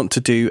 I want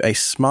to do a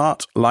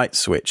smart light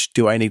switch.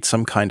 Do I need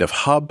some kind of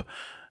hub?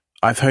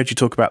 I've heard you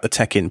talk about the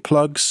tech-in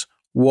plugs.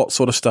 What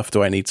sort of stuff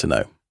do I need to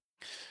know?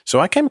 So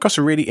I came across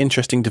a really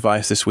interesting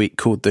device this week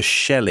called the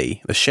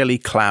Shelly. The Shelly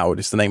Cloud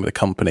is the name of the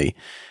company.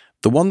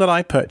 The one that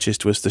I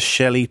purchased was the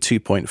Shelly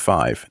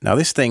 2.5. Now,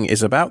 this thing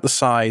is about the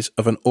size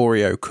of an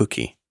Oreo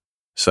cookie.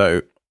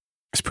 So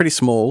it's pretty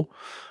small,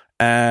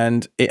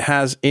 and it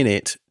has in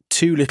it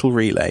 2 little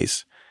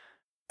relays.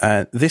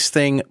 This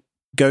thing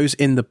goes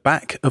in the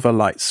back of a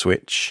light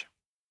switch,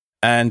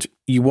 and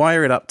you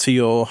wire it up to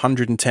your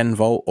 110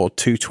 volt or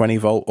 220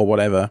 volt or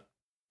whatever.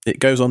 It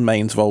goes on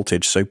mains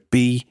voltage, so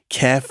be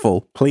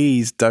careful.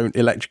 Please don't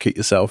electrocute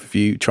yourself if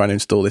you try to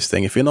install this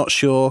thing. If you're not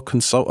sure,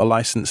 consult a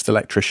licensed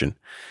electrician.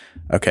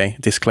 Okay,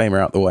 disclaimer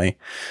out the way.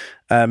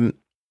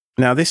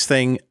 Now, this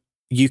thing,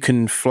 you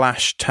can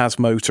flash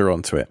Tasmotor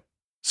onto it.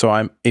 So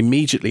I'm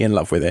immediately in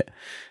love with it.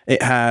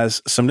 It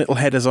has some little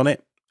headers on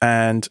it,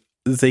 and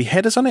the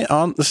headers on it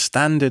aren't the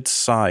standard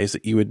size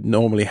that you would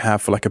normally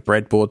have for like a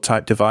breadboard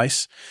type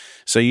device.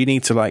 So you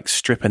need to like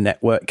strip a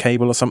network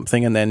cable or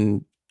something and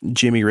then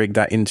jimmy rig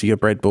that into your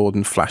breadboard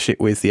and flash it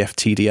with the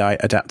FTDI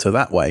adapter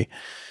that way.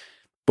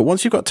 But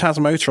once you've got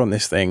Tasmotor on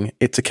this thing,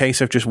 it's a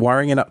case of just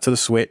wiring it up to the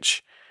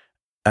switch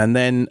and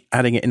then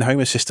adding it in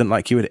Home Assistant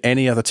like you would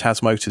any other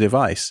Tasmotor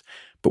device.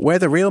 But where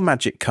the real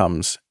magic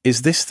comes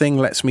is this thing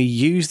lets me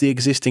use the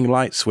existing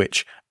light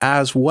switch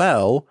as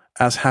well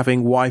as having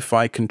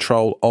Wi-Fi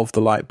control of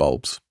the light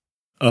bulbs.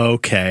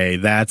 Okay,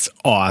 that's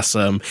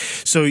awesome.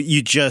 So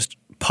you just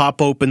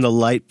pop open the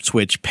light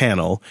switch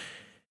panel,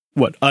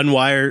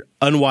 unwire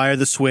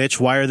the switch,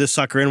 wire this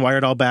sucker in, wire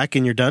it all back,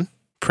 and you're done?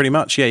 Pretty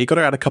much, yeah. You've got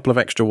to add a couple of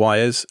extra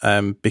wires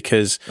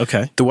because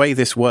the way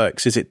this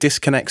works is it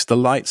disconnects the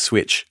light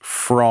switch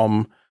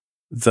from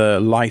the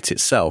light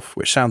itself,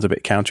 which sounds a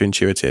bit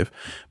counterintuitive.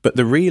 But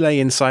the relay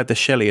inside the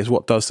Shelly is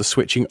what does the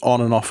switching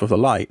on and off of the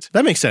light.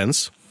 That makes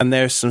sense. And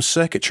there's some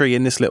circuitry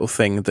in this little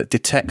thing that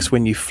detects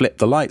when you flip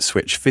the light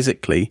switch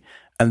physically,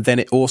 and then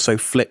it also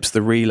flips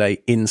the relay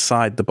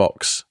inside the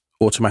box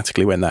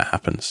automatically when that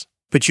happens.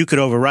 But you could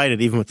override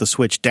it even with the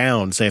switch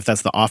down. Say if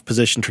that's the off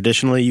position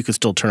traditionally, you could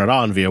still turn it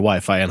on via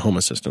Wi-Fi and Home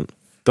Assistant.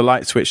 The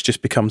light switch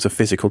just becomes a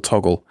physical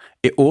toggle.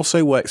 It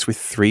also works with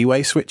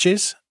 3-way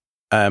switches.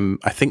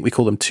 I think we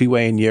call them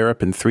 2-way in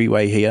Europe and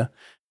 3-way here.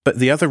 But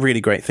the other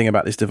really great thing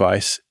about this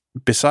device,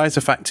 besides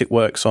the fact it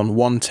works on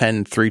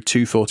 110 through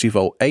 240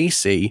 volt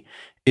AC,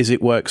 is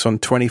it works on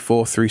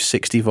 24 through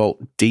 60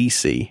 volt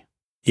DC.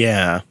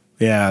 Yeah,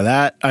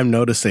 that I'm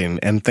noticing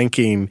and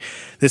thinking,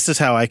 this is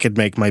how I could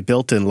make my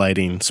built-in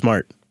lighting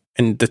smart.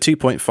 And the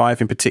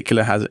 2.5 in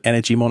particular has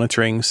energy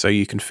monitoring, so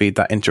you can feed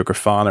that into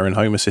Grafana and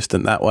Home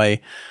Assistant that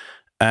way.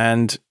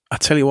 And I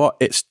tell you what,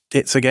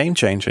 it's a game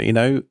changer. You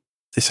know,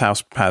 this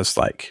house has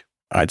like,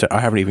 I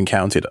haven't even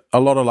counted, a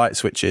lot of light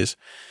switches.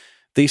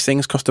 These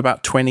things cost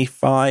about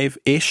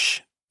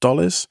 $25-ish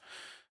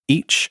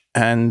each.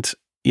 And,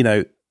 you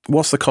know,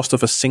 what's the cost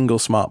of a single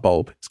smart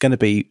bulb? It's going to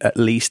be at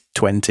least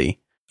 20.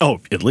 Oh,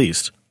 at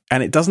least.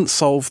 And it doesn't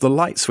solve the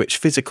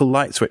physical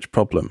light switch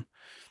problem.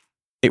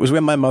 It was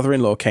when my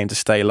mother-in-law came to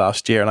stay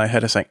last year and I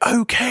heard her saying,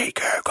 "Okay,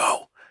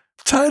 Google,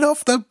 turn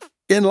off the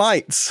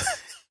lights."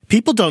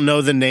 People don't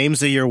know the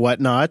names of your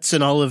whatnots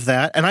and all of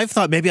that. And I've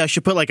thought maybe I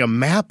should put like a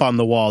map on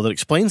the wall that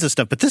explains this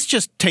stuff, but this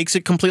just takes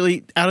it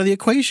completely out of the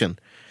equation.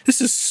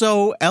 This is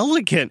so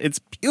elegant. It's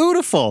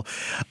beautiful.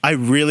 I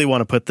really want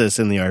to put this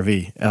in the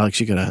RV. Alex,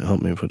 you gotta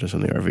help me put this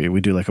in the RV.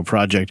 We do like a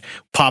project,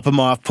 pop them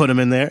off, put them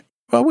in there.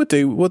 Well,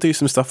 we'll do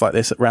some stuff like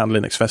this around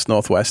Linux Fest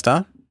Northwest,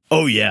 huh?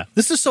 Oh, yeah.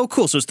 This is so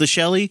cool. So it's the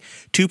Shelly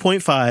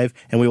 2.5,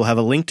 and we will have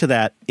a link to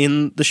that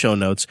in the show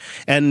notes.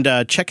 And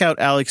check out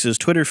Alex's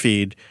Twitter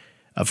feed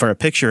for a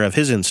picture of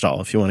his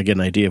install if you want to get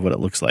an idea of what it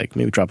looks like.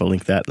 Maybe drop a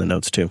link to that in the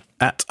notes, too.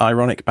 At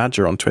Ironic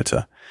Badger on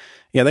Twitter.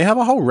 Yeah, they have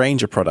a whole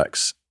range of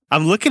products.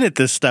 I'm looking at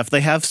this stuff.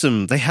 They have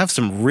some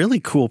really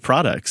cool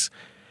products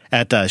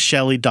at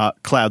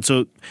Shelly.cloud.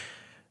 So,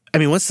 I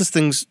mean, once this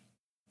thing's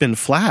been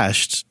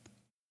flashed,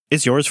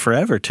 it's yours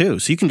forever, too.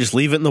 So you can just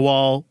leave it in the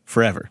wall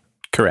forever.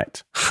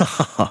 Correct.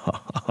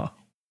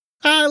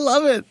 I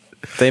love it.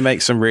 They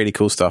make some really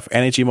cool stuff.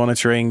 Energy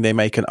monitoring. They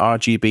make an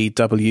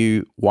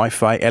RGBW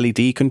Wi-Fi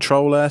LED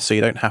controller, so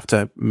you don't have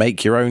to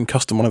make your own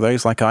custom one of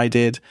those like I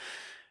did.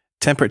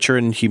 Temperature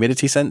and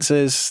humidity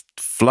sensors,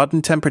 flood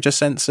and temperature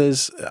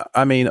sensors.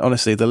 I mean,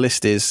 honestly, the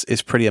list is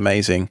pretty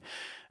amazing.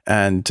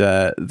 And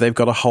they've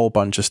got a whole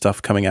bunch of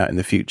stuff coming out in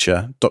the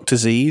future. Dr.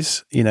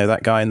 Z's,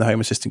 that guy in the Home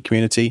Assistant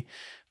community,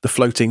 the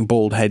floating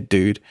bald head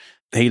dude,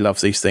 he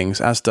loves these things,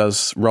 as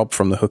does Rob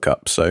from the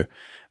Hookup. So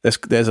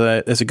there's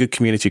a good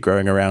community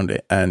growing around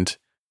it. And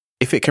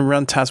if it can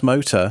run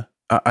Tasmota,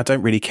 I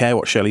don't really care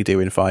what Shelly do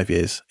in 5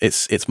 years.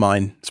 It's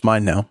mine. It's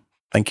mine now.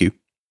 Thank you.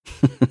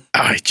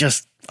 I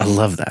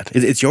love that.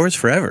 It's yours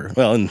forever.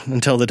 Well,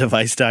 until the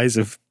device dies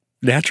of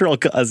natural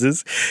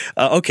causes.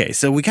 Okay,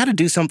 so we got to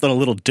do something a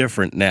little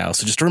different now.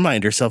 So just a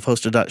reminder,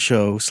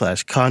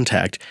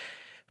 selfhosted.show/contact.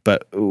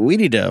 But we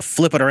need to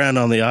flip it around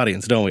on the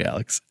audience, don't we,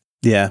 Alex?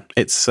 Yeah,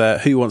 it's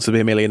Who Wants to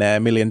Be a Millionaire?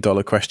 $1 Million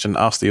question.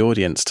 Ask the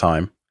audience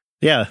time.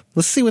 Yeah,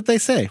 let's see what they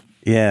say.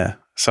 Yeah,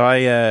 so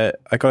I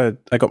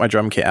got my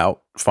drum kit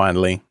out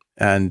finally,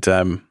 and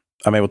I'm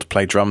able to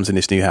play drums in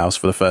this new house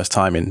for the first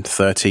time in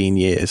 13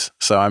 years.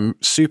 So I'm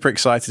super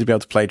excited to be able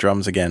to play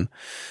drums again.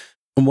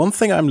 And one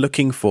thing I'm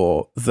looking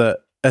for that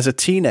as a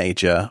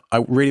teenager,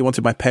 I really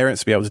wanted my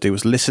parents to be able to do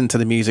was listen to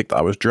the music that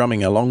I was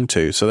drumming along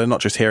to. So they're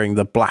not just hearing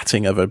the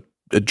blatting of a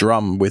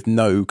drum with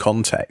no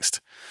context.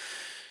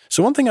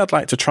 So one thing I'd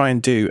like to try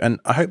and do, and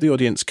I hope the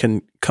audience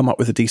can come up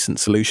with a decent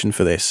solution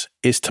for this,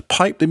 is to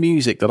pipe the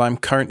music that I'm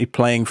currently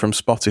playing from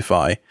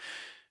Spotify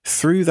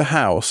through the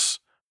house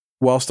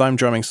whilst I'm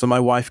drumming so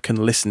my wife can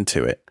listen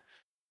to it.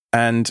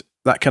 And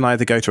that can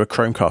either go to a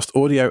Chromecast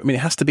audio. I mean,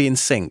 it has to be in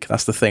sync.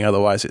 That's the thing.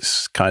 Otherwise,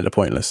 it's kind of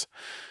pointless.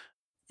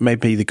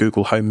 Maybe the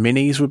Google Home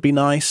Minis would be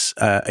nice.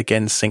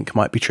 Again, sync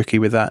might be tricky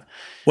with that.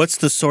 What's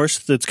the source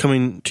that's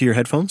coming to your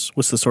headphones?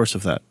 What's the source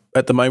of that?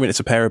 At the moment, it's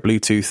a pair of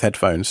Bluetooth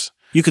headphones.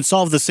 You could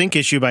solve the sync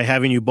issue by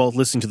having you both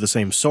listen to the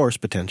same source,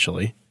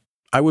 potentially.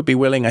 I would be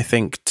willing, I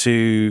think,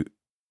 to,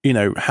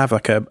 have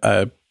like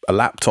a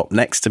laptop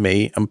next to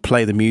me and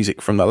play the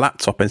music from the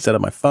laptop instead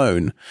of my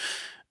phone,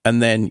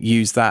 and then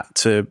use that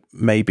to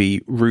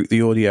maybe route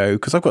the audio.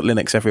 Because I've got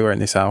Linux everywhere in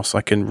this house.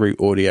 I can route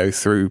audio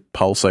through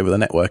Pulse over the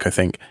network, I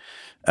think.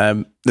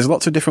 There's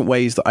lots of different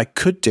ways that I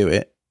could do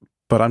it,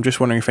 but I'm just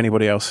wondering if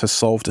anybody else has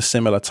solved a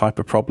similar type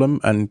of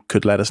problem and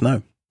could let us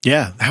know.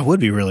 Yeah, that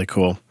would be really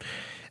cool.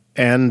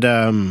 And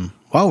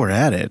while we're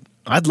at it,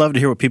 I'd love to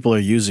hear what people are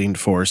using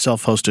for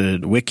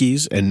self-hosted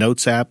wikis and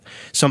Notes app,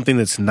 something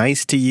that's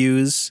nice to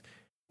use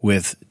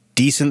with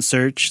decent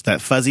search, that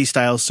fuzzy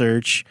style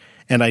search,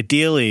 and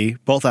ideally,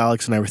 both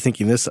Alex and I were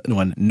thinking this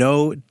one,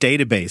 no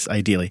database,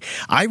 ideally.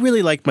 I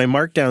really like my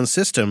Markdown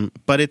system,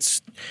 but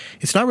it's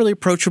not really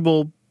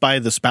approachable by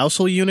the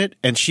spousal unit,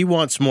 and she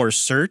wants more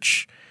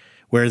search,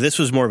 where this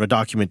was more of a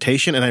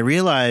documentation, and I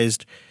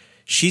realized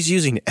she's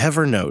using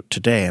Evernote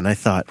today, and I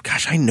thought,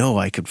 gosh, I know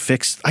I could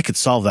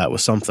solve that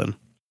with something.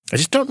 I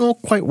just don't know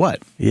quite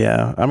what.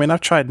 Yeah. I mean, I've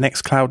tried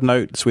Nextcloud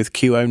Notes with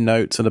QO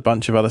Notes and a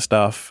bunch of other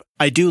stuff.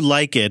 I do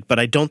like it, but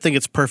I don't think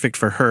it's perfect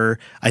for her.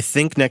 I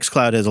think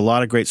Nextcloud has a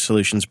lot of great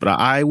solutions, but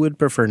I would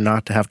prefer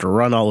not to have to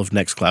run all of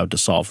Nextcloud to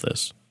solve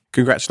this.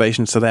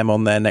 Congratulations to them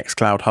on their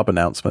Nextcloud Hub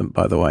announcement,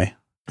 by the way.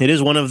 It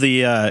is one of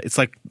the, it's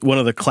like one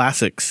of the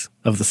classics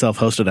of the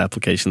self-hosted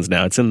applications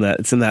now. It's in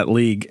that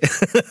league.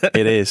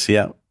 It is,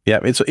 yeah. Yeah,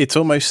 it's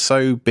almost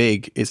so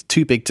big, it's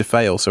too big to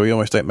fail, so we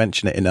almost don't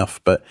mention it enough.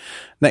 But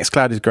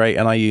Nextcloud is great,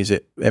 and I use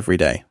it every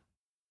day.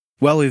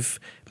 Well, we've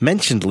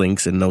mentioned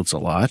links and Notes a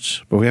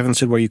lot, but we haven't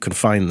said where you can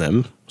find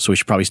them, so we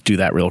should probably do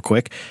that real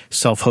quick.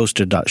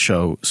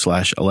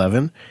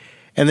 selfhosted.show/11.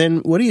 And then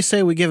what do you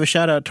say we give a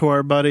shout-out to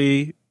our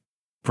buddy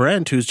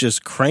Brent, who's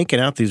just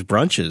cranking out these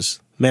brunches?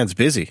 Man's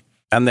busy.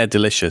 And they're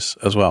delicious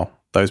as well.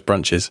 Those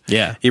brunches.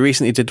 Yeah. He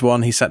recently did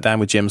one. He sat down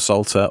with Jim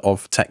Salter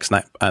of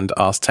TechSnap and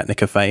Ars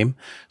Technica fame.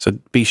 So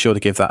be sure to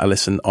give that a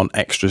listen on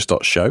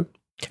extras.show.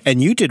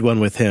 And you did one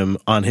with him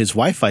on his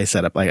Wi-Fi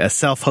setup, like a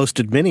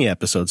self-hosted mini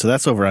episode. So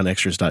that's over on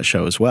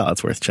extras.show as well.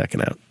 It's worth checking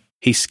out.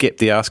 He skipped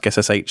the Ask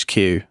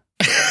SSHQ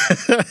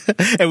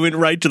and went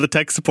right to the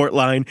tech support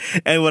line.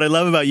 And what I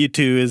love about you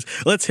two is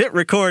let's hit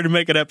record and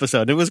make an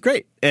episode. It was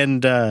great.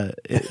 And now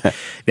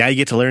you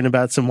get to learn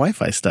about some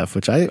Wi-Fi stuff,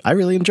 which I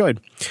really enjoyed.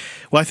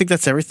 Well, I think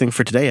that's everything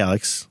for today,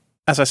 Alex.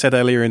 As I said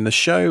earlier in the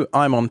show,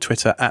 I'm on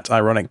Twitter at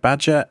Ironic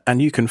Badger,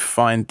 and you can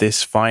find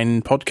this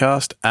fine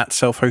podcast at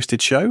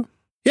Self-Hosted Show.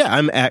 Yeah,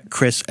 I'm at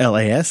Chris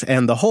LAS,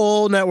 and the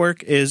whole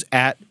network is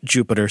at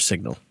Jupiter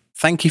Signal.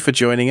 Thank you for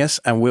joining us,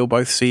 and we'll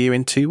both see you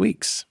in 2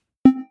 weeks.